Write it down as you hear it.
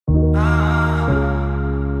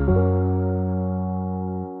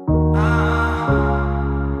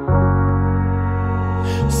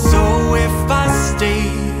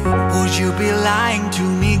you be lying to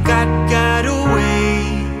me? Got away.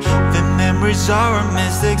 The memories are our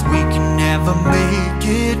mistakes, we can never make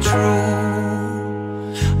it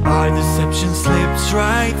true. Our deception slips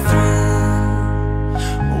right through.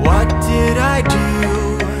 What did I do?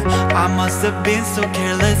 I must have been so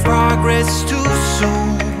careless. Progress too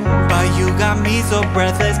soon, but you got me so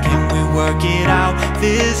breathless. Can we work it out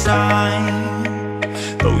this time?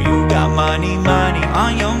 Though you got money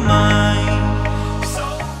on your mind.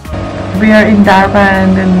 We are in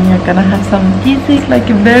Darband and we are gonna have some Dizi, like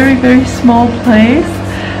a very small place.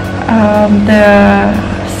 The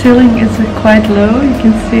ceiling is quite low, you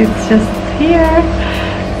can see it's just here,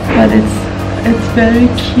 but it's very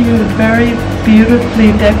cute, very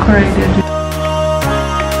beautifully decorated.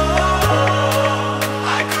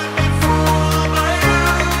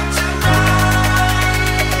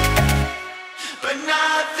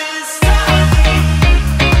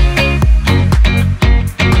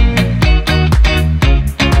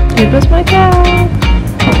 It was my dad.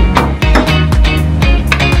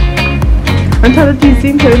 من تا دیزی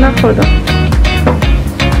اینطوری نخوردم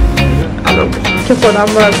که خودم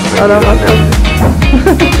باید آدم باید.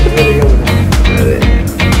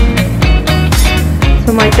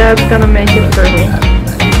 So my dad's gonna make it for me.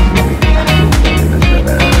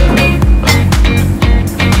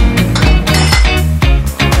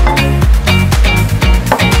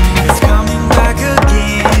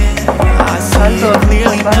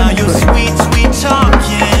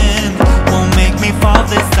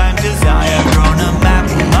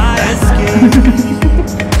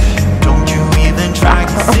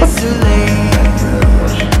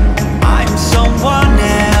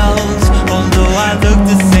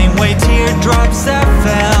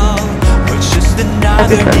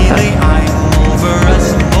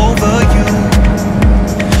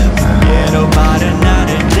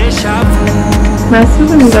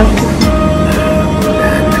 محسوس میدم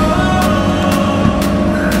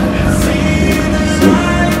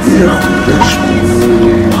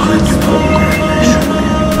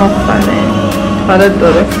آفرین حالت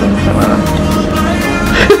درست میکنم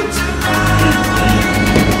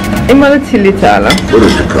این مال تیلیته الان برو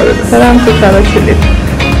تو کاره برم تو کاره تیلیت.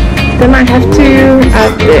 Then I have to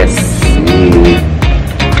add this.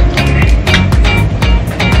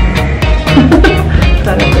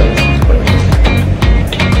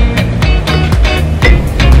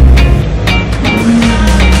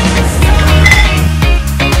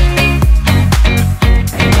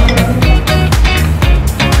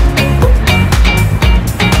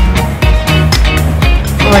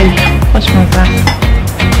 خوشمزه.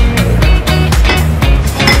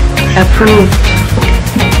 Approved.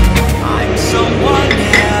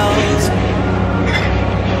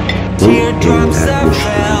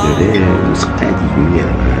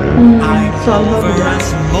 سالها بوده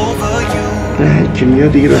هر کی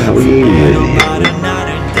میاد دیگه به هوای این میاد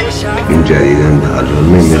این جدیدن الان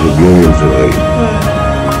نمیاد بیان اینجایی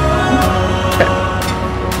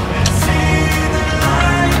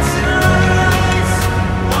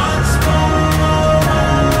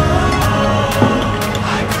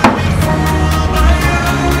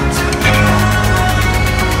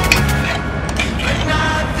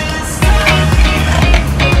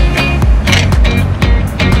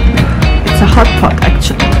hot pot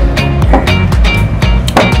actually.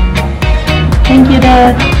 Thank you,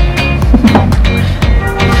 Dad.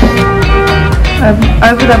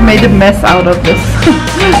 I would have made a mess out of this.